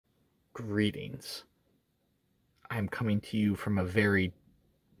Greetings. I'm coming to you from a very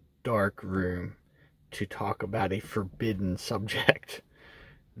dark room to talk about a forbidden subject.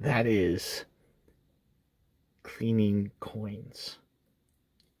 That is cleaning coins.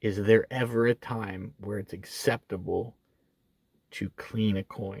 Is there ever a time where it's acceptable to clean a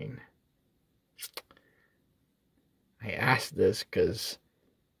coin? I asked this because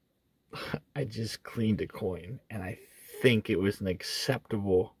I just cleaned a coin and I think it was an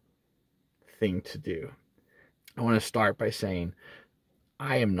acceptable thing to do. I want to start by saying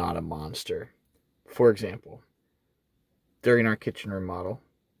I am not a monster. For example, during our kitchen remodel,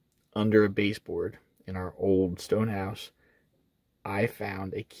 under a baseboard in our old stone house, I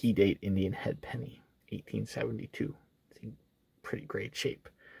found a key date Indian head penny, 1872. It's in pretty great shape.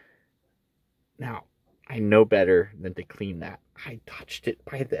 Now, I know better than to clean that. I touched it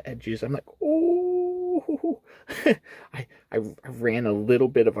by the edges. I'm like, oh. I ran a little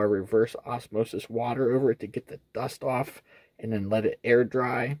bit of our reverse osmosis water over it to get the dust off and then let it air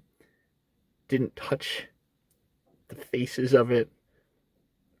dry. Didn't touch the faces of it.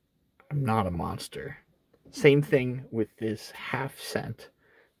 I'm not a monster. Same thing with this half cent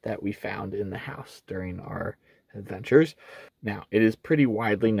that we found in the house during our adventures. Now, it is pretty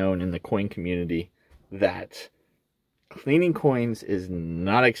widely known in the coin community that cleaning coins is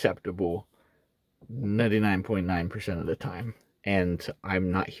not acceptable 99.9% of the time. And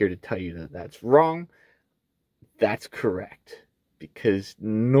I'm not here to tell you that that's wrong. That's correct. Because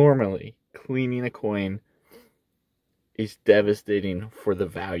normally cleaning a coin is devastating for the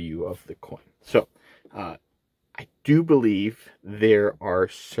value of the coin. So, I do believe there are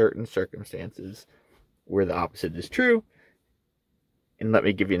certain circumstances where the opposite is true. And let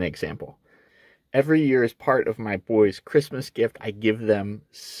me give you an example. Every year, as part of my boys' Christmas gift, I give them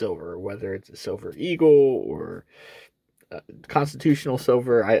silver, whether it's a silver eagle or constitutional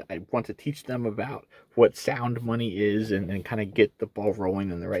silver. I want to teach them about what sound money is and kind of get the ball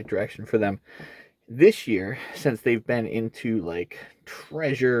rolling in the right direction for them. This year, since they've been into like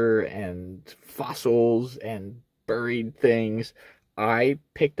treasure and fossils and buried things, I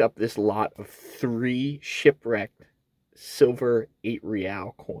picked up this lot of 3 shipwrecked silver 8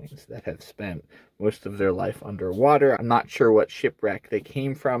 real coins that have spent most of their life underwater. I'm not sure what shipwreck they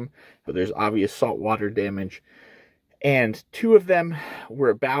came from, but there's obvious saltwater damage. And 2 of them were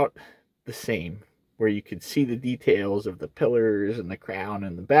about the same, where you could see the details of the pillars and the crown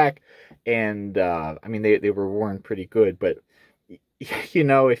and the back. And I mean, they were worn pretty good, but you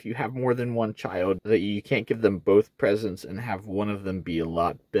know, if you have more than one child, that you can't give them both presents and have one of them be a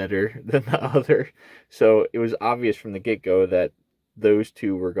lot better than the other. So it was obvious from the get-go that those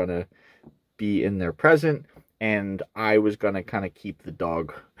 2 were going to be in their present, and I was going to kind of keep the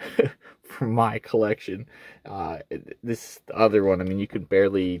dog from my collection. This other one, I mean, you could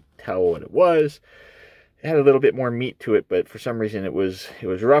barely tell what it was. It had a little bit more meat to it, but for some reason it was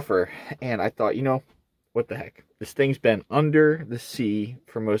rougher. And I thought, you know, what the heck? This thing's been under the sea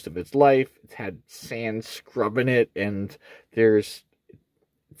for most of its life. It's had sand scrubbing it, and it's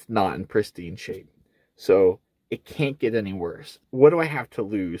not in pristine shape. So it can't get any worse. What do I have to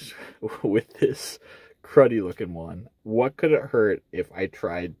lose with this cruddy looking one? What could it hurt if I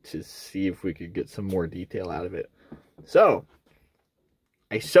tried to see if we could get some more detail out of it? So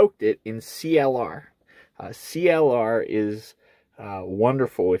I soaked it in CLR. CLR is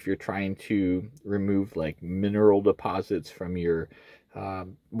wonderful if you're trying to remove like mineral deposits from your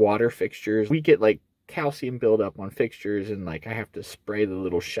water fixtures. We get like calcium buildup on fixtures, and like I have to spray the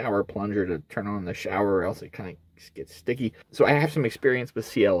little shower plunger to turn on the shower, or else it kind of gets sticky. So I have some experience with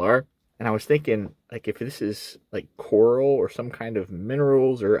CLR, and I was thinking, like, if this is like coral or some kind of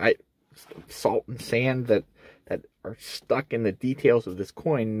minerals or salt and sand that are stuck in the details of this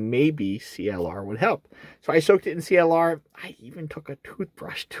coin, maybe CLR would help. So I soaked it in CLR. I even took a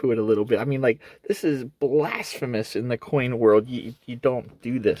toothbrush to it a little bit. I mean, like, this is blasphemous in the coin world. You don't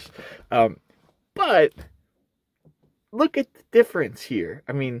do this. But look at the difference here.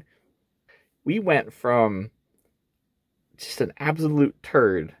 I mean, we went from just an absolute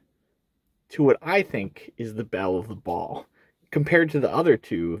turd to what I think is the belle of the ball. Compared to the other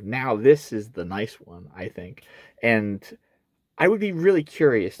 2, now this is the nice one, I think. And I would be really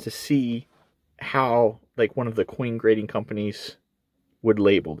curious to see how, like, one of the coin grading companies would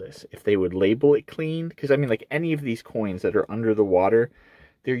label this. If they would label it clean. Because, I mean, like, any of these coins that are under the water,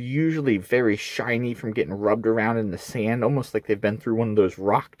 they're usually very shiny from getting rubbed around in the sand, almost like they've been through one of those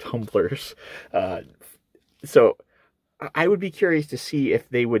rock tumblers. So I would be curious to see if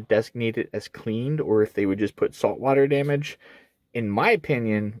they would designate it as cleaned or if they would just put saltwater damage. In my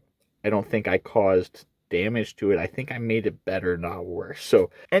opinion, I don't think I caused damage to it. I think I made it better, not worse.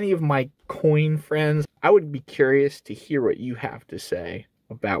 So any of my coin friends, I would be curious to hear what you have to say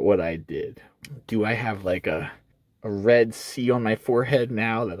about what I did. Do I have like a red C on my forehead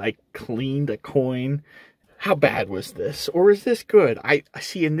now that I cleaned a coin? How bad was this? Or is this good? I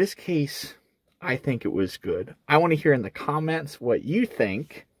see, in this case, I think it was good. I want to hear in the comments what you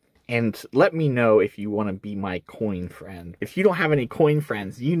think, and let me know if you want to be my coin friend. If you don't have any coin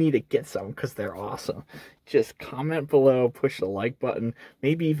friends, you need to get some because they're awesome. Just comment below, push the like button,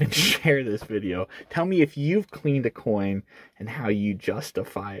 maybe even share this video. Tell me if you've cleaned a coin and how you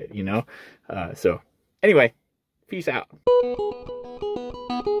justify it, you know? So anyway, peace out.